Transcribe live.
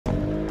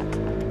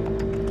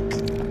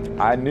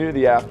I knew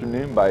the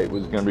afternoon bite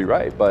was gonna be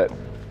right, but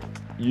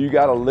you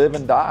gotta live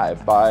and die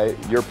by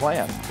your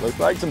plan. Looks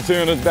like some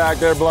tuna's back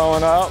there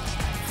blowing up.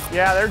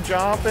 Yeah, they're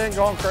jumping,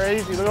 going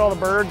crazy. Look at all the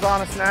birds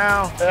on us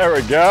now. There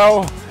we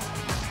go.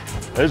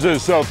 It's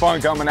just so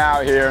fun coming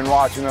out here and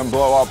watching them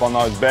blow up on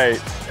those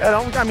baits.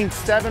 I mean,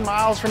 7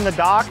 miles from the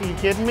dock, are you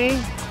kidding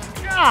me?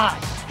 God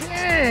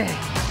dang.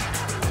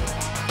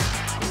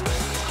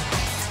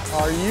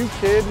 Are you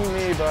kidding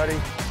me, buddy?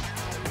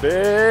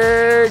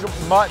 Big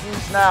mutton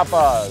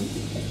snappers.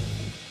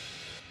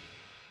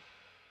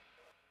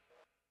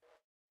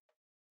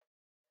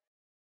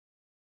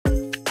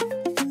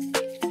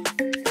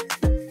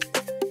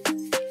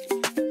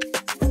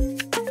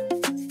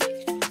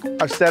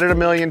 I've said it a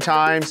million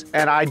times,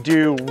 and I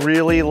do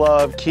really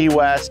love Key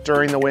West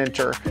during the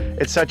winter.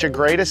 It's such a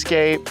great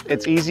escape.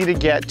 It's easy to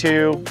get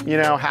to, you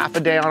know, half a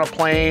day on a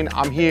plane.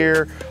 I'm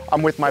here,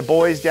 I'm with my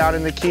boys down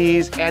in the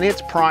Keys, and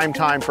it's prime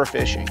time for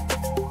fishing.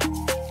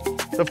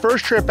 The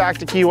first trip back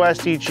to Key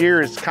West each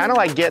year is kind of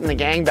like getting the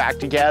gang back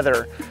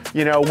together.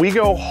 You know, we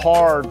go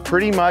hard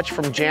pretty much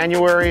from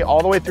January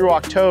all the way through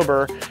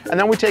October, and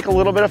then we take a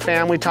little bit of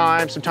family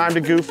time, some time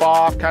to goof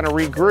off, kind of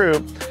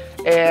regroup.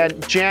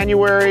 And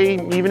January,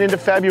 even into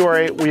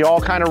February, we all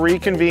kind of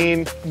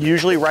reconvene,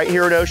 usually right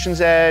here at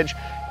Ocean's Edge,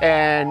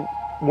 and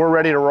we're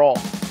ready to roll.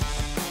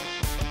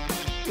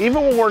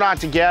 Even when we're not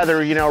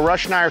together, you know,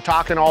 Rush and I are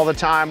talking all the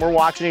time. We're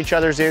watching each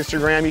other's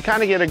Instagram. You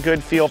kind of get a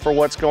good feel for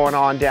what's going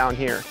on down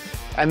here.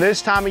 And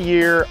this time of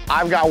year,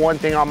 I've got one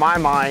thing on my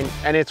mind,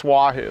 and it's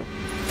wahoo.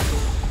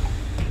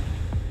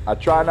 I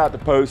try not to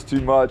post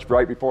too much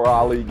right before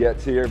Ali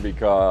gets here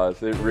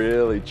because it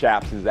really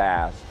chaps his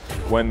ass.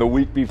 When the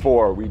week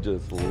before, we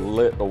just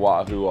lit the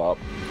wahoo up.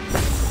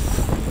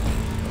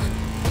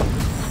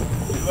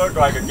 You look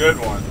like a good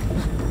one.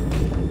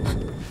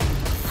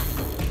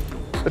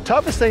 The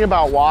toughest thing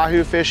about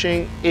wahoo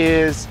fishing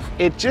is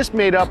it's just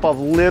made up of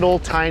little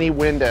tiny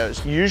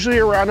windows, usually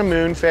around a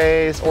moon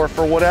phase, or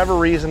for whatever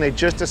reason, they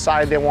just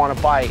decide they want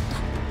to bite.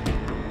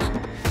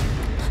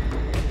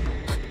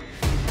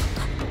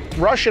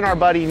 Rush and our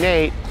buddy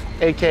Nate,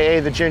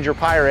 AKA the Ginger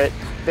Pirate,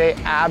 they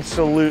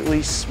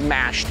absolutely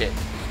smashed it.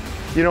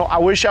 You know, I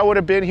wish I would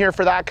have been here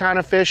for that kind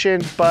of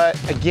fishing, but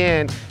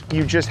again,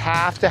 you just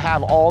have to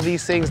have all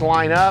these things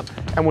line up.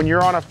 And when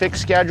you're on a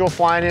fixed schedule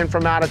flying in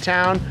from out of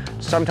town,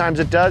 sometimes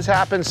it does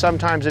happen,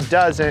 sometimes it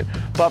doesn't.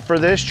 But for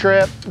this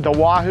trip, the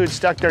wahoo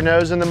stuck their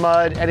nose in the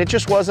mud and it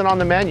just wasn't on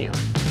the menu.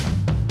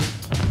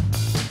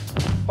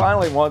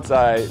 Finally, once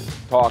I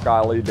talk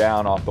Ali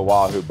down off the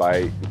wahoo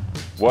bite,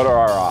 what are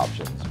our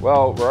options?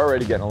 Well, we're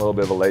already getting a little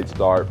bit of a late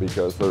start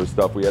because there was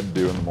stuff we had to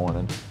do in the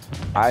morning.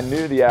 I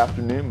knew the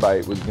afternoon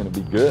bite was going to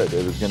be good.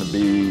 It was going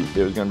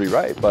to be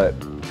right, but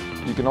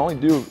you can only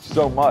do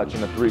so much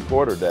in a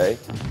 3/4 day.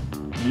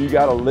 You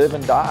got to live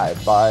and die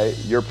by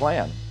your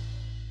plan.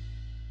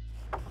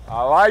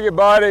 I like it,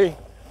 buddy.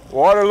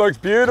 Water looks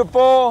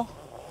beautiful.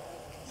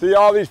 See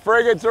all these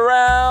frigates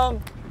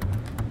around.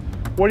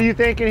 What are you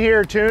thinking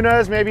here?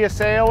 Tunas, maybe a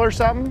sail or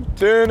something?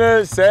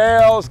 Tunas,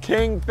 sails,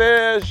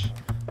 kingfish,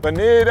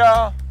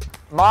 bonita,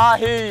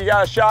 mahi. You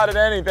got a shot at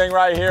anything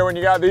right here when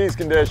you got these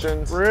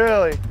conditions.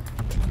 Really?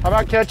 How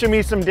about catching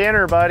me some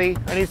dinner, buddy?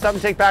 I need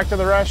something to take back to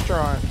the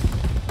restaurant.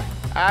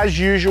 As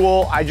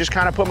usual, I just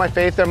kind of put my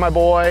faith in my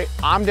boy.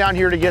 I'm down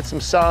here to get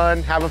some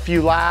sun, have a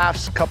few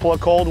laughs, a couple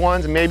of cold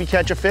ones, and maybe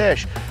catch a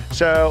fish.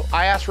 So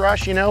I asked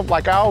Rush, you know,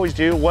 like I always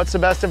do, what's the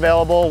best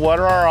available? What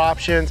are our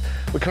options?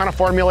 We kind of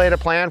formulate a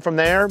plan from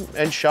there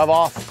and shove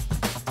off.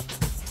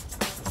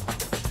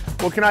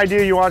 What can I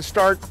do? You want to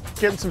start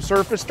getting some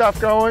surface stuff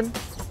going?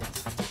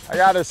 I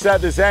got to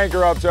set this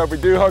anchor up so if we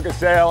do hook a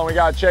sail and we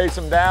got to chase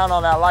them down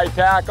on that light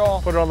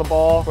tackle. Put it on the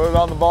ball. Put it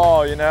on the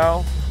ball, you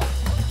know?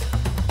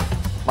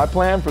 My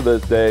plan for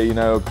this day, you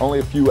know, only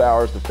a few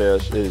hours to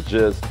fish, is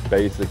just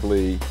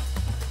basically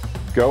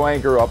go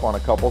anchor up on a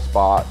couple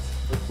spots.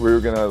 We were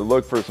gonna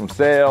look for some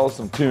sails,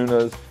 some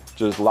tunas,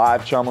 just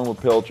live chumming with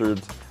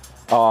pilchards.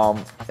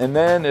 And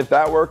then if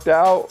that worked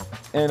out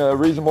in a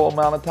reasonable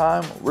amount of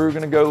time, we were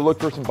gonna go look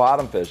for some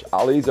bottom fish.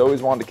 Ali's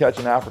always wanted to catch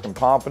an African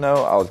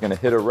pompano. I was gonna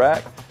hit a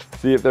wreck,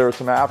 see if there were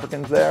some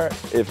Africans there.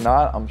 If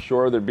not, I'm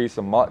sure there'd be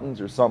some muttons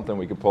or something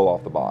we could pull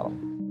off the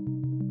bottom.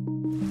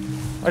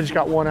 I just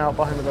got one out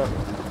behind the boat.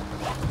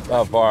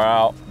 Not far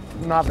out.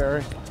 Not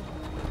very.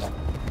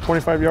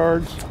 25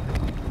 yards.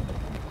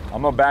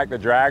 I'm gonna back the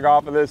drag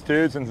off of this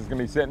too, since it's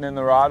gonna be sitting in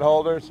the rod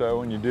holder. So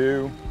when you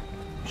do,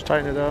 just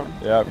tighten it up.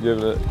 Yeah,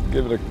 give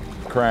it a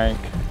crank.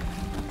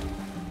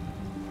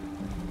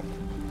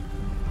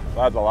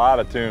 That's a lot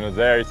of tunas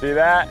there. You see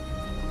that?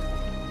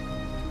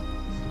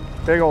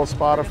 Big old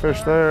spot of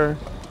fish there.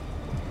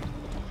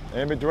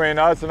 In between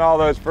us and all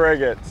those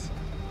frigates.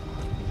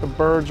 The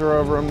birds are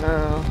over them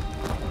now.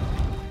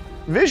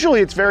 Visually,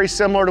 it's very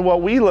similar to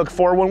what we look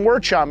for when we're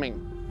chumming.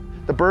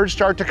 The birds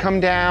start to come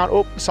down.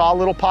 Oh, saw a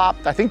little pop.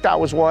 I think that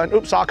was one.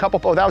 Oops, saw a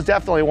couple. Oh, that was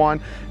definitely one.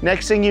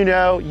 Next thing you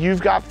know,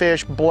 you've got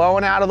fish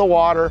blowing out of the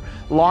water,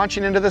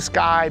 launching into the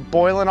sky,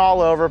 boiling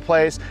all over the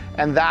place,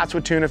 and that's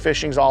what tuna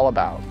fishing's all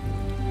about.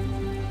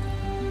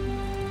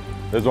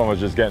 This one was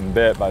just getting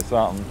bit by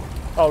something.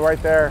 Oh,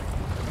 right there.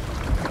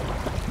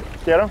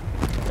 Get him?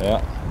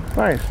 Yeah.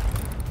 Nice.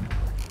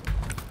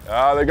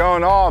 Oh, they're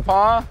going off,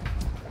 huh?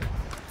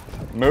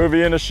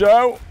 Movie and a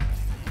show.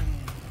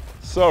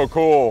 So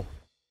cool.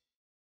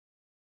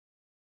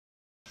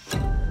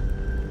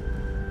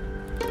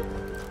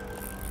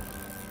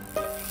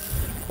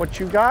 What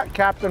you got,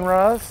 Captain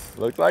Russ?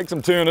 Looks like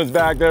some tunas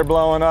back there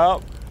blowing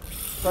up.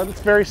 But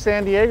it's very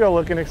San Diego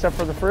looking, except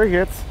for the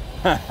frigates.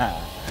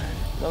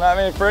 Don't have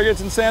any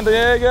frigates in San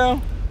Diego?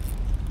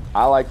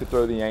 I like to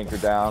throw the anchor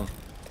down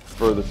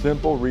for the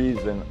simple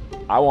reason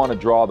I want to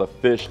draw the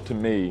fish to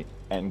me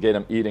and get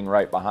them eating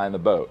right behind the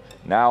boat.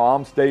 Now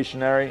I'm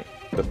stationary,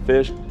 the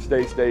fish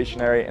stay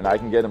stationary, and I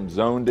can get them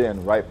zoned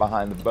in right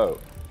behind the boat.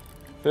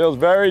 Feels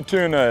very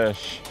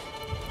tuna-ish.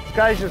 This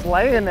guy's just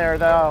laying there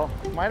though.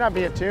 Might not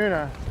be a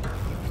tuna.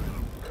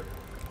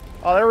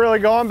 Oh, they're really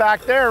going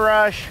back there,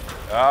 Rush.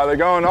 Oh, they're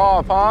going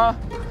off, huh?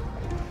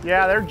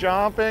 Yeah, they're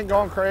jumping,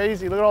 going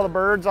crazy. Look at all the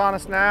birds on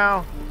us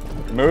now.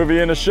 Movie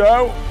and a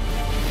show.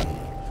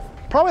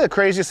 Probably the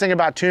craziest thing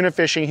about tuna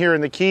fishing here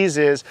in the Keys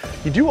is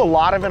you do a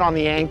lot of it on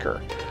the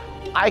anchor.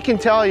 I can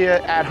tell you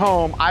at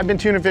home, I've been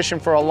tuna fishing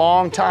for a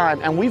long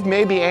time, and we've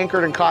maybe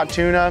anchored and caught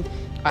tuna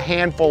a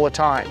handful of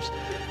times.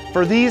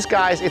 For these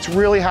guys, it's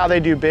really how they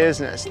do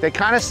business. They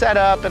kind of set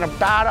up in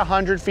about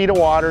 100 feet of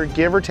water,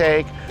 give or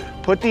take,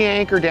 put the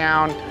anchor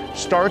down,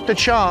 start the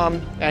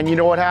chum, and you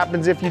know what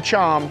happens if you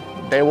chum,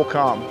 they will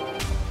come.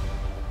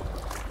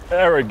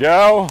 There we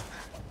go.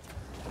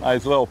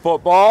 Nice little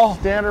football.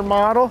 Standard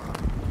model.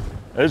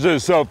 It's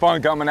just so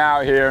fun coming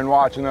out here and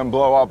watching them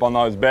blow up on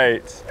those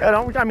baits.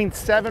 I mean,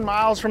 7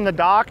 miles from the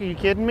dock, are you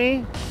kidding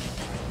me?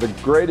 The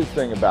greatest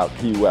thing about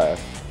Key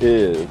West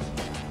is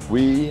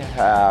we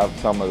have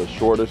some of the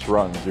shortest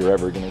runs you're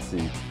ever gonna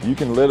see. You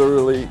can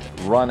literally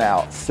run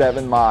out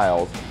 7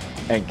 miles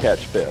and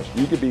catch fish.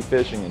 You could be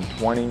fishing in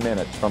 20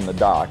 minutes from the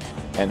dock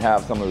and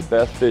have some of the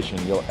best fishing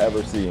you'll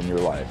ever see in your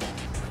life.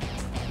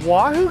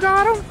 Wahoo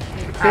got him?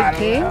 Big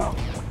king?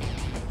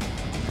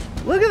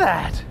 Look at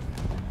that.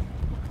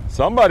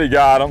 Somebody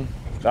got him.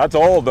 That's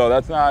old though,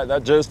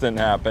 that just didn't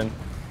happen.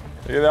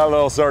 Look at that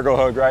little circle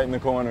hook right in the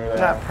corner there.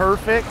 Isn't that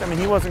perfect? I mean,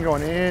 he wasn't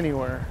going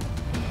anywhere.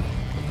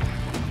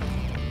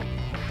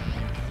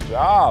 Good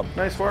job.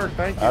 Nice work,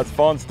 thank you. That's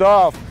fun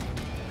stuff.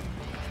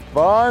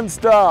 Fun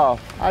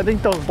stuff. I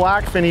think those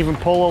blackfin even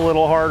pull a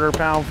little harder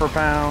pound for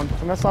pound.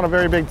 And that's not a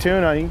very big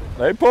tuna. He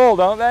They pull,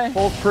 don't they?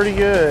 pulls pretty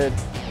good.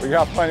 We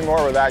got plenty more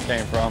where that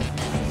came from.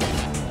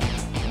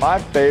 My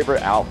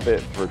favorite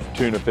outfit for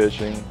tuna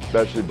fishing,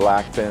 especially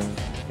blackfin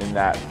in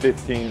that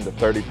 15 to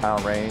 30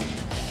 pound range,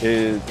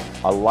 is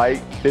a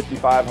light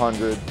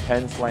 5500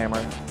 10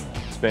 slammer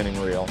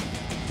spinning reel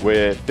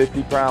with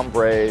 50 pound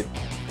braid,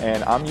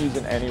 and I'm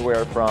using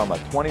anywhere from a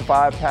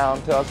 25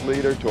 pound tusk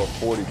leader to a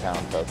 40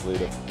 pound tusk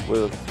leader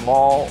with a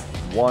small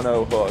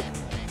 1/0 hook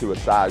to a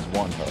size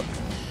 1 hook.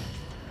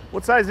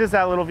 What size is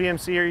that little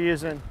VMC you're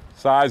using?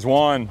 Size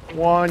 1.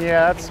 1,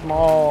 yeah, that's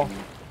small.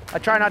 I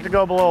try not to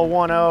go below a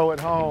 1/0 at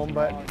home,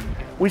 but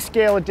we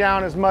scale it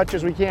down as much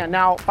as we can.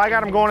 Now, if I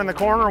got them going in the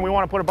corner and we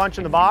want to put a bunch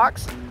in the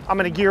box, I'm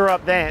going to gear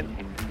up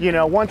then. You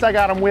know, once I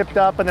got them whipped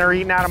up and they're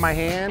eating out of my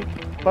hand.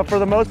 But for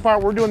the most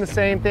part, we're doing the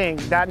same thing.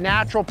 That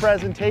natural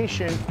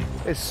presentation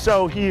is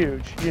so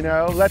huge, you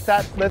know? Let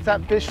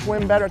that fish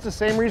swim better. It's the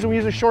same reason we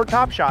use a short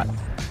top shot.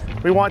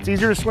 It's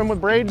easier to swim with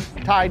braid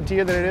tied to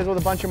you than it is with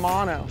a bunch of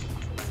mono.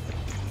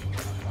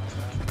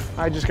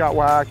 I just got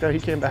whacked, though. He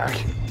came back.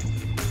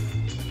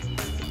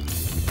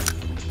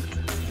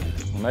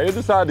 When they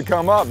decide to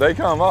come up, they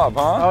come up,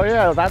 huh? Oh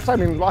yeah, that's, I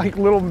mean, like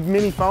little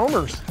mini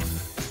foamers.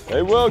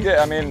 They will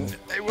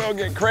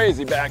get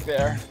crazy back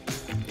there.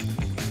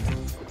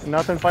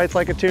 Nothing fights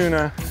like a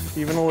tuna,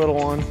 even a little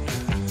one.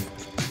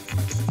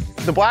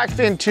 The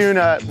blackfin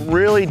tuna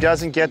really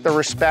doesn't get the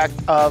respect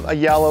of a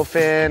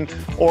yellowfin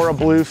or a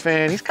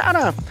bluefin. He's kind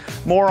of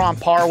more on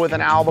par with an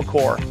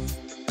albacore.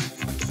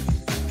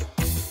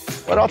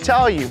 But I'll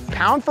tell you,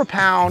 pound for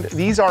pound,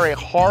 these are a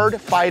hard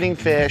fighting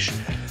fish.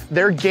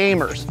 They're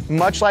gamers,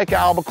 much like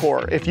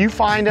albacore. If you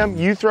find them,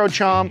 you throw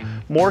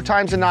chum, more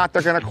times than not,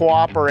 they're gonna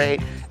cooperate.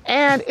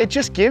 And it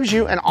just gives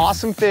you an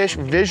awesome fish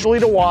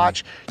visually to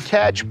watch,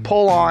 catch,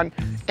 pull on,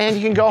 and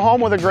you can go home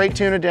with a great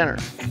tuna dinner.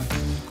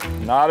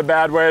 Not a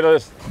bad way to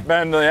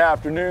spend the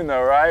afternoon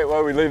though, right?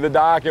 Well, we leave the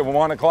dock at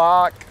 1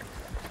 o'clock,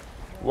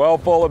 well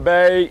full of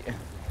bait.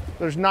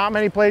 There's not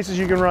many places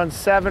you can run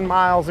 7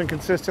 miles and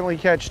consistently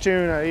catch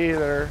tuna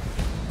either.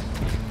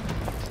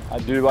 I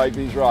do like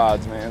these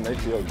rods, man. They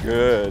feel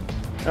good.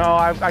 No,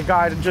 I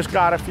just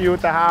got a few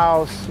at the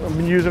house. I've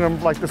been using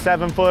them like the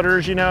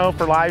 7-footers, you know,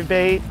 for live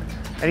bait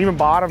and even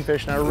bottom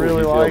fishing. I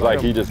really like them. Feels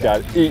like he just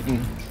got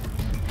eaten.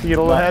 You get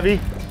a little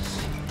heavy?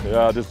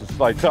 Yeah, this is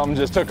like something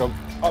just took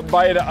a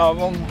bite of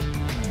them.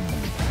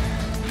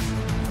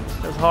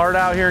 It's hard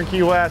out here in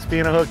Key West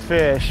being a hooked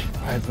fish.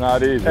 It's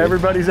not easy.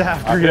 Everybody's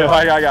after you. I feel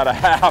like I got a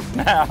half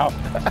now.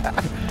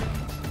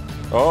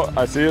 Oh,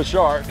 I see a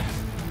shark.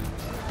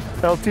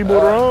 El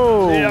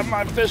Tiburon. Yeah,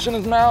 my fish in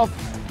his mouth.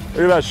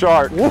 Look at that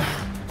shark. Woof.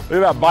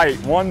 Look at that bite,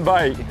 one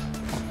bite.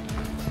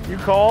 You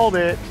called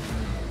it.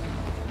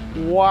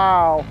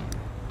 Wow.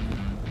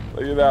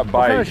 Look at that bite.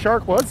 What kind of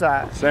shark was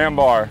that?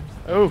 Sandbar.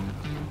 Oh.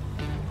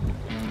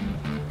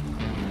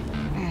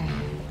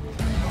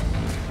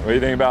 What do you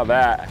think about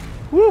that?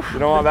 Woo. You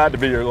don't want that to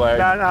be your leg.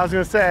 I was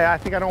gonna say, I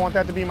think I don't want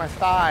that to be my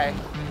thigh.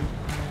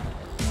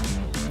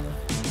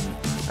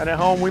 And at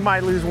home, we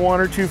might lose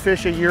 1 or 2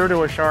 fish a year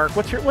to a shark.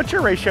 What's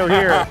your ratio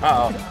here?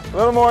 A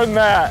little more than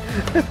that.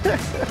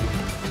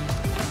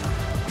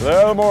 A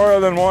little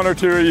more than 1 or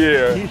 2 a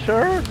year. You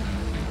sure?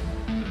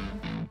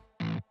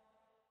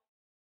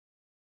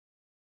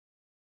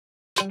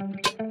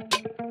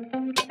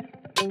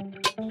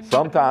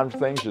 Sometimes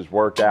things just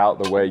work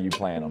out the way you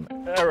plan them.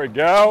 There we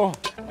go.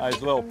 Nice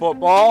little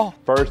football.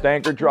 First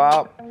anchor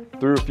drop,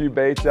 threw a few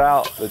baits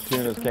out, the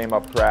tunas came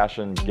up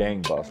crashing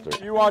gangbuster.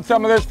 You want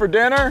some of this for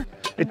dinner?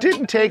 It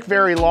didn't take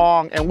very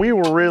long, and we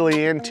were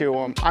really into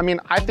them. I mean,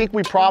 I think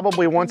we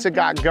probably, once it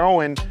got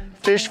going,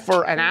 fished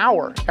for an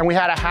hour, and we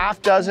had a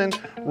half dozen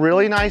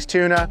really nice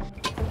tuna.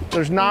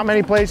 There's not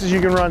many places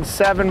you can run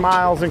 7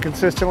 miles and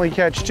consistently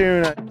catch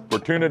tuna. We're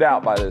tuned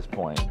out by this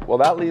point. Well,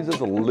 that leaves us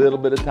a little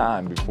bit of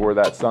time before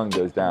that sun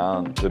goes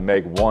down to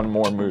make one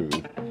more move.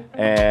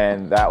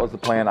 And that was the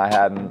plan I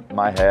had in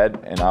my head,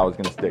 and I was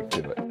gonna stick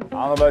to it. I don't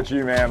know about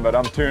you, man, but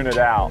I'm tuned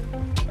out.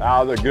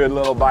 That was a good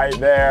little bite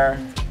there.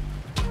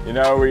 You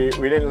know, we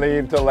didn't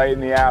leave till late in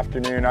the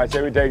afternoon. I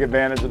say we take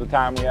advantage of the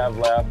time we have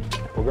left.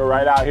 We'll go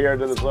right out here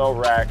to this little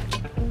wreck.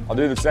 I'll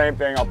do the same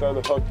thing. I'll throw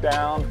the hook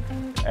down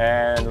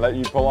and let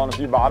you pull on a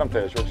few bottom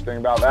fish. What you think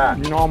about that?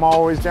 You know, I'm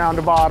always down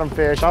to bottom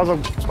fish.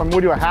 When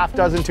we do a half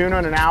dozen tuna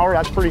in an hour,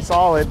 that's pretty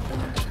solid.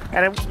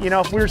 And you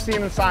know, if we were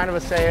seeing a sign of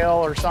a sail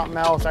or something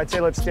else, I'd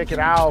say let's stick it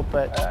out,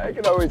 but. It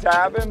could always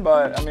happen,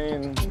 but I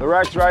mean, the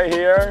wreck's right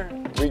here.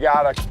 We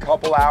got a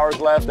couple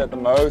hours left at the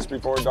most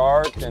before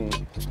dark,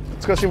 and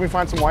let's go see if we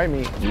find some white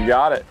meat. You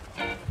got it.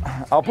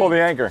 I'll pull the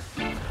anchor.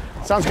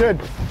 Sounds good.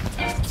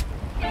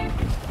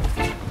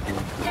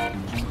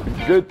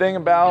 Good thing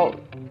about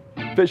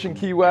fishing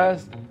Key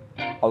West,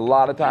 a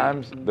lot of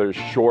times there's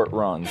short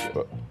runs.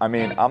 I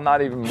mean, I'm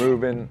not even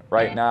moving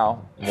right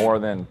now more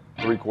than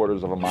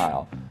 3/4 of a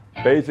mile.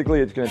 Basically,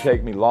 it's gonna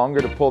take me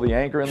longer to pull the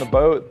anchor in the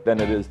boat than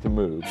it is to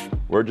move.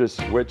 We're just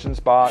switching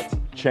spots,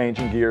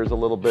 changing gears a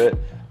little bit,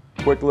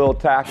 quick little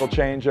tackle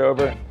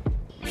changeover.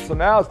 So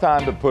now it's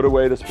time to put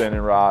away the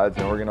spinning rods,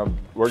 and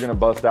we're gonna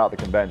bust out the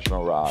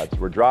conventional rods.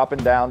 We're dropping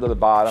down to the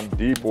bottom,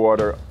 deep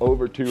water,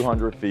 over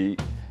 200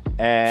 feet,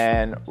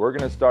 and we're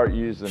gonna start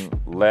using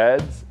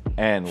leads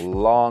and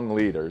long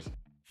leaders.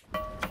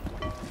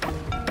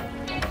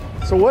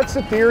 So what's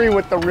the theory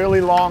with the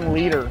really long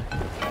leader?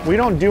 We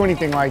don't do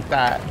anything like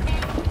that.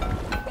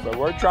 So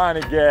we're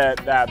trying to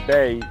get that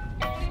bait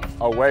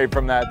away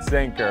from that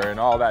sinker and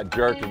all that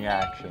jerking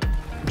action.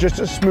 Just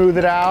to smooth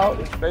it out?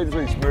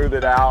 Basically smooth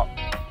it out.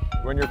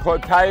 When you're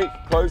tight,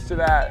 close to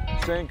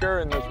that sinker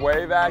and this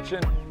wave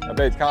action, that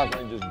bait's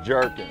constantly just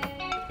jerking.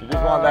 You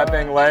just want that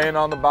thing laying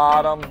on the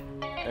bottom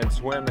and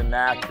swimming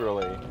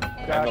naturally.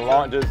 Gotcha.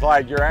 And just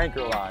like your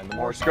anchor line, the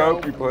more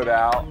scope you put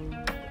out,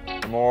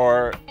 the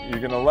more you're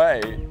gonna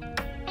lay,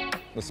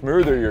 the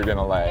smoother you're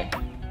gonna lay.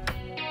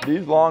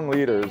 These long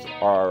leaders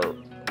are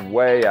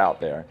way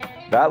out there.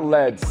 That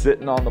lead's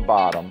sitting on the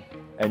bottom,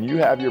 and you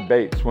have your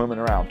bait swimming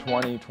around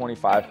 20,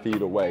 25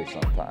 feet away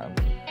sometimes.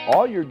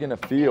 All you're gonna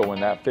feel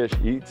when that fish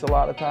eats a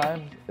lot of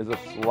times is a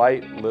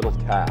slight little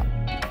tap.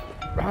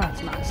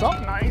 That's nice,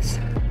 something nice.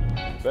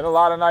 Been a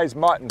lot of nice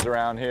muttons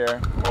around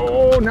here.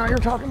 Oh, now you're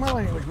talking my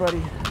language,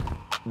 buddy.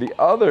 The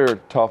other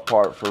tough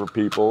part for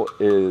people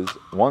is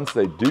once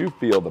they do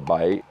feel the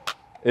bite,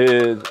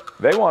 is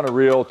they want to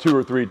reel 2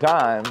 or 3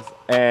 times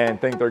and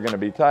think they're going to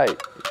be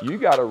tight. You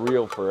got to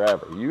reel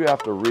forever. You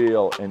have to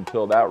reel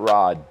until that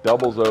rod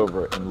doubles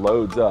over and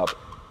loads up,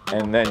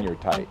 and then you're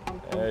tight.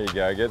 There you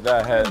go, get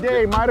that head. The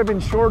day might have been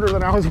shorter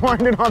than I was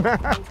winding on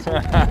that.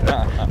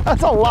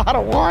 That's a lot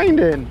of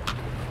winding.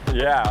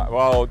 Yeah,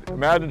 well,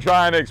 imagine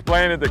trying to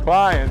explain it to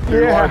clients.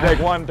 You want to take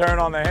one turn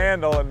on the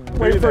handle and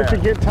wait for it to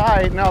get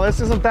tight. No, this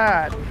isn't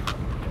that.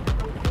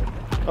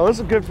 Oh, this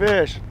is a good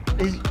fish.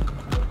 He's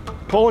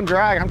pull and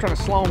drag. I'm trying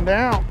to slow him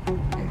down.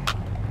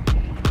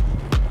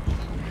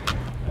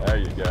 There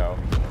you go.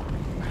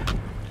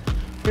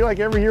 I feel like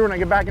every year when I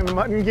get back in the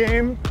mutton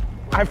game,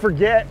 I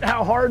forget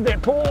how hard they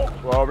pull.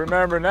 Well,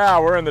 remember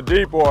now we're in the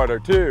deep water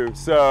too,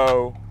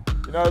 so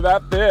you know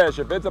that fish,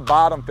 if it's a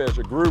bottom fish,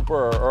 a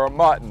grouper or a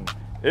mutton,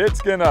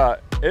 it's gonna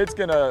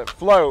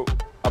float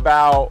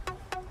about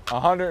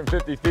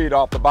 150 feet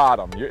off the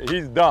bottom.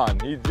 He's done.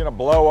 He's gonna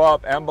blow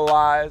up,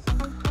 embolize,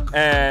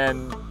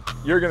 and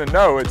you're gonna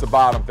know it's a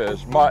bottom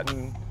fish,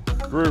 mutton,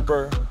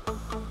 grouper.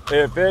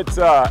 If it's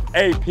a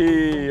AP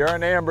or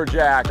an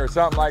amberjack or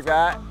something like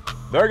that,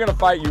 they're gonna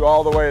fight you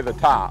all the way to the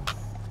top.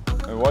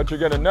 And what you're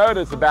gonna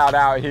notice about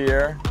out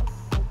here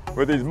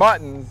with these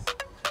muttons,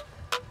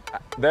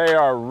 they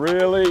are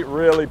really,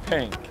 really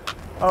pink.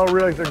 Oh,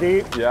 really? They're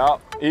deep? Yep.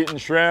 eating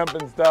shrimp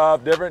and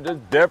stuff,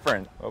 just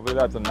different. Hopefully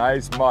that's a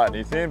nice mutton.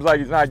 He seems like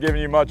he's not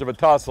giving you much of a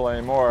tussle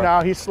anymore.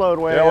 No, he's slowed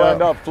way He'll up.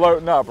 end up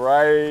floating up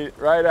right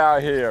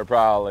out here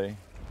probably.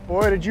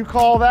 Boy, did you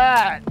call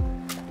that?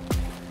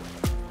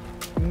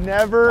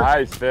 Never.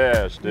 Nice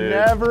fish, dude.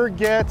 Never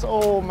gets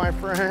old, my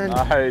friend.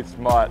 Nice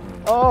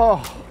mutton.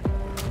 Oh.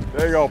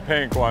 Big old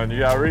pink one. You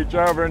gotta reach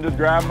over and just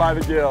grab him by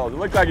the gills. It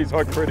looks like he's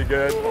hooked pretty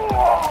good.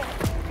 Oh,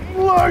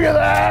 look at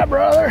that,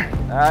 brother.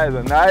 That is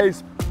a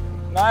nice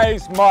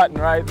mutton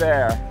right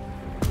there.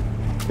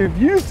 If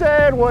you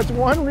said what's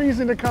one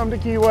reason to come to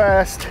Key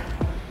West,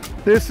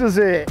 this is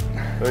it.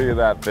 Look at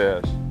that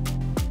fish.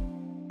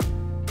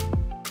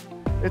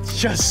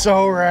 It's just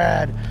so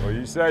rad. Well,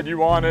 you said you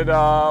wanted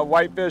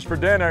whitefish for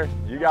dinner.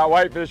 You got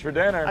whitefish for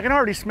dinner. I can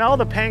already smell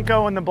the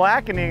panko and the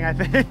blackening, I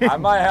think. I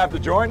might have to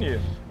join you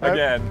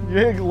again.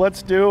 Yeah,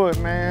 let's do it,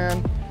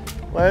 man.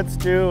 Let's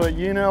do it.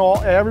 You know,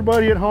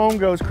 everybody at home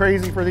goes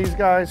crazy for these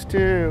guys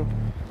too.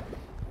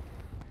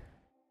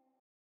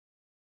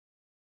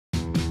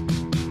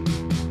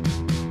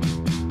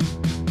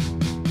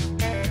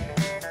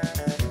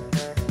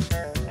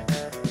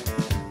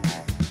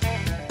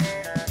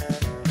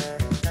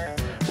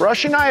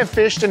 Rush and I have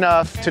fished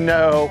enough to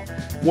know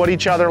what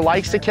each other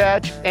likes to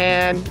catch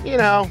and, you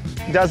know,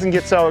 doesn't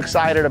get so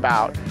excited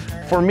about.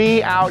 For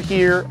me out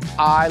here,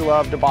 I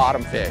love to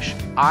bottom fish.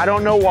 I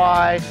don't know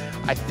why.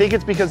 I think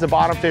it's because the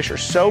bottom fish are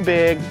so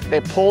big,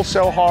 they pull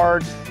so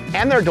hard,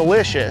 and they're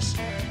delicious.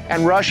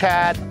 And Rush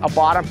had a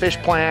bottom fish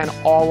plan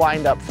all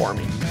lined up for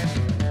me.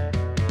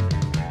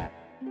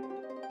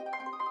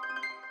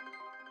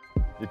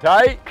 You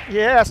tight?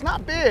 Yeah, it's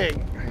not big.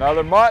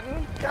 Another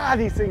mutton? God,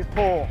 these things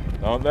pull.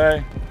 Don't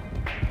they?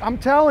 I'm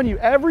telling you,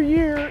 every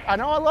year, I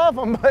know I love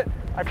them, but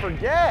I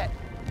forget.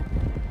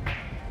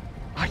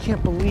 I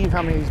can't believe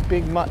how many of these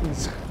big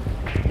muttons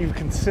you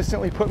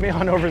consistently put me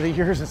on over the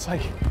years. It's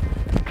like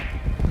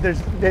there's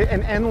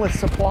an endless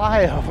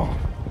supply of them.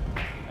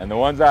 And the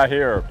ones out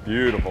here are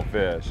beautiful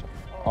fish.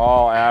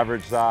 All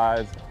average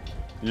size,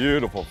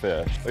 beautiful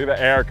fish. Look at the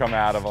air come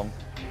out of them.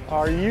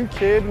 Are you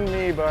kidding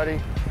me,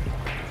 buddy?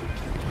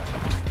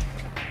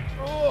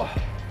 Oh,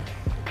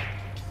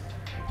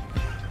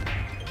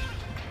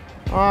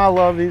 I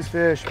love these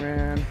fish,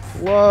 man.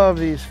 Love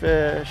these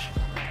fish.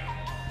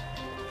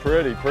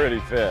 Pretty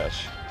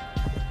fish.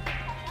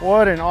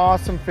 What an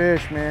awesome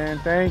fish, man.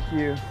 Thank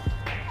you.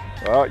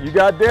 Well, you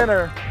got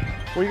dinner.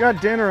 We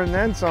got dinner and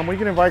then some. We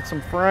can invite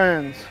some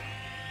friends.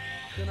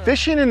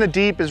 Fishing in the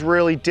deep is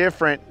really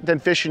different than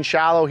fishing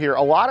shallow here.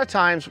 A lot of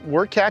times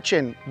we're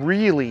catching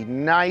really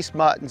nice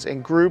muttons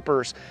and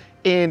groupers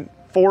in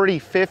 40,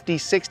 50,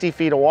 60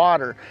 feet of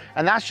water.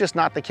 And that's just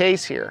not the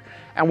case here.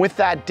 And with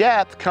that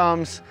depth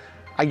comes,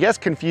 I guess,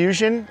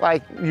 confusion.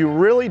 Like, you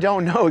really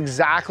don't know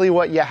exactly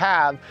what you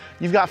have.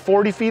 You've got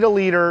 40 feet a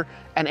leader,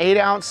 an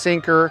 8-ounce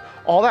sinker,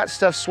 all that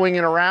stuff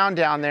swinging around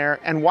down there.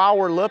 And while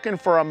we're looking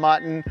for a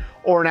mutton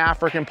or an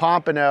African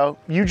pompano,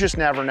 you just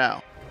never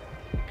know.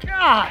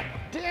 God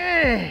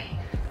dang.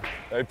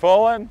 They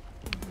pulling?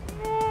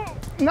 Oh,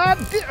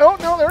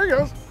 no, there he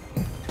goes.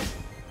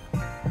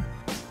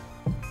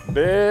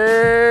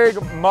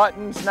 Big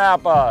mutton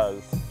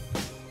snappers.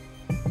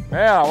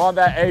 Man, I want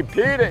that AP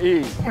to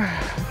eat.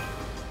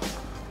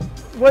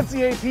 What's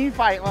the AP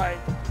fight like?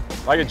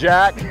 Like a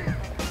jack?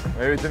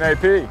 Maybe it's an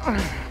AP.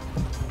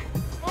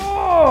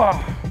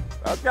 Oh,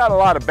 That's got a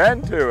lot of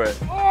bend to it.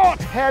 oh,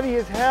 it's heavy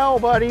as hell,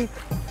 buddy.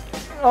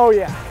 Oh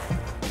yeah.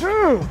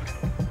 Dude,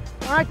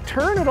 I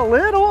turn it a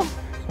little.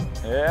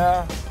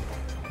 Yeah.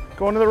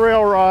 Going to the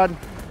rail rod.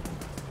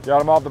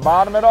 Got him off the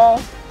bottom at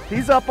all?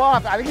 He's up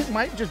off. I think it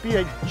might just be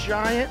a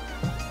giant.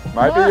 It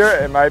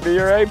might be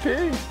your AP.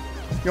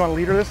 You want to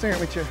leader this thing or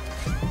let you?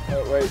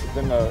 Oh, wait, it's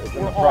in the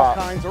We're prop.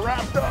 all kinds of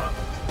wrapped up.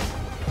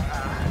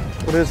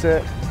 What is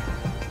it?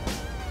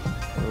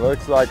 It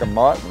looks like a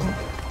mutton.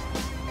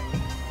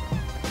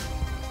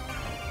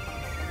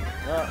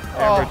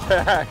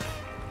 Amberjack.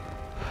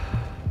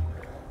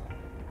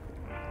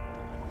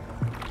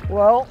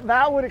 Well,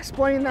 that would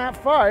explain that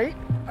fight.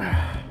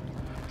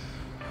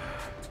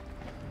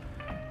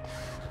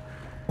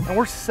 And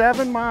we're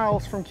 7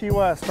 miles from Key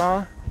West,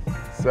 huh?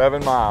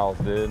 7 miles,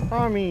 dude.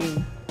 I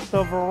mean,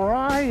 the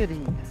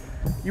variety.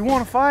 You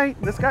want to fight?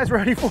 This guy's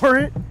ready for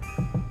it.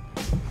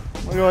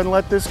 We'll go ahead and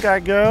let this guy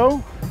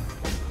go.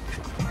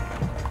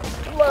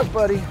 Good luck,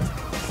 buddy.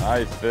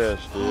 Nice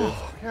fish, dude.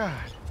 Oh, God.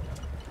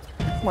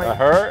 That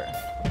hurt?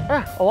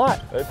 Yeah, a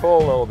lot. They pull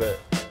a little bit.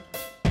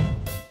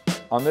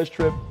 On this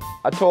trip,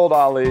 I told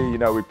Ali, you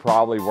know, we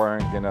probably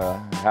weren't gonna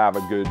have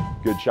a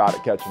good shot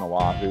at catching a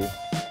wahoo.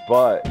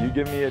 But you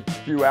give me a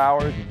few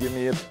hours, you give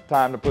me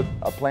time to put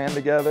a plan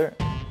together,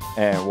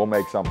 and we'll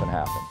make something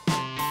happen.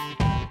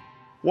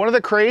 One of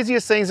the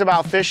craziest things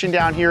about fishing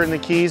down here in the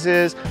Keys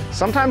is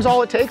sometimes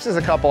all it takes is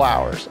a couple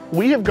hours.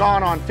 We have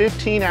gone on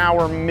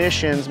 15-hour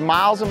missions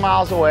miles and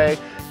miles away,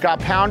 got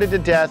pounded to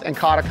death and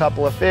caught a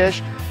couple of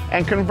fish.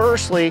 And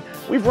conversely,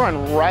 we've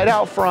run right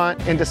out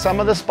front into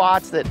some of the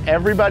spots that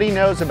everybody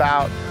knows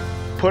about,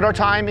 put our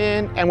time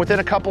in, and within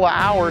a couple of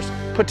hours,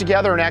 put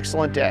together an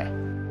excellent day.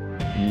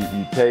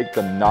 You take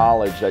the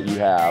knowledge that you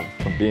have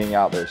from being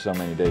out there so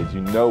many days.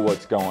 You know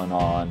what's going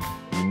on.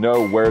 You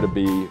know where to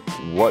be,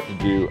 what to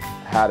do,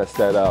 how to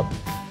set up.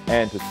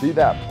 And to see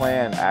that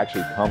plan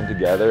actually come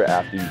together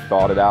after you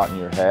thought it out in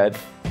your head,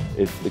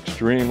 it's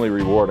extremely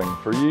rewarding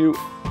for you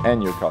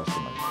and your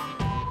customers.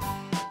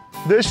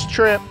 This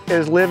trip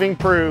is living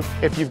proof.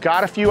 If you've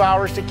got a few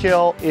hours to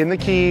kill in the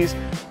Keys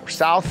or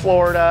South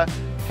Florida,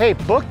 hey,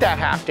 book that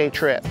half-day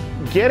trip.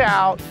 Get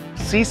out,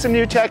 see some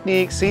new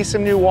techniques, see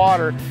some new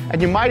water,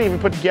 and you might even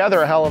put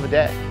together a hell of a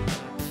day.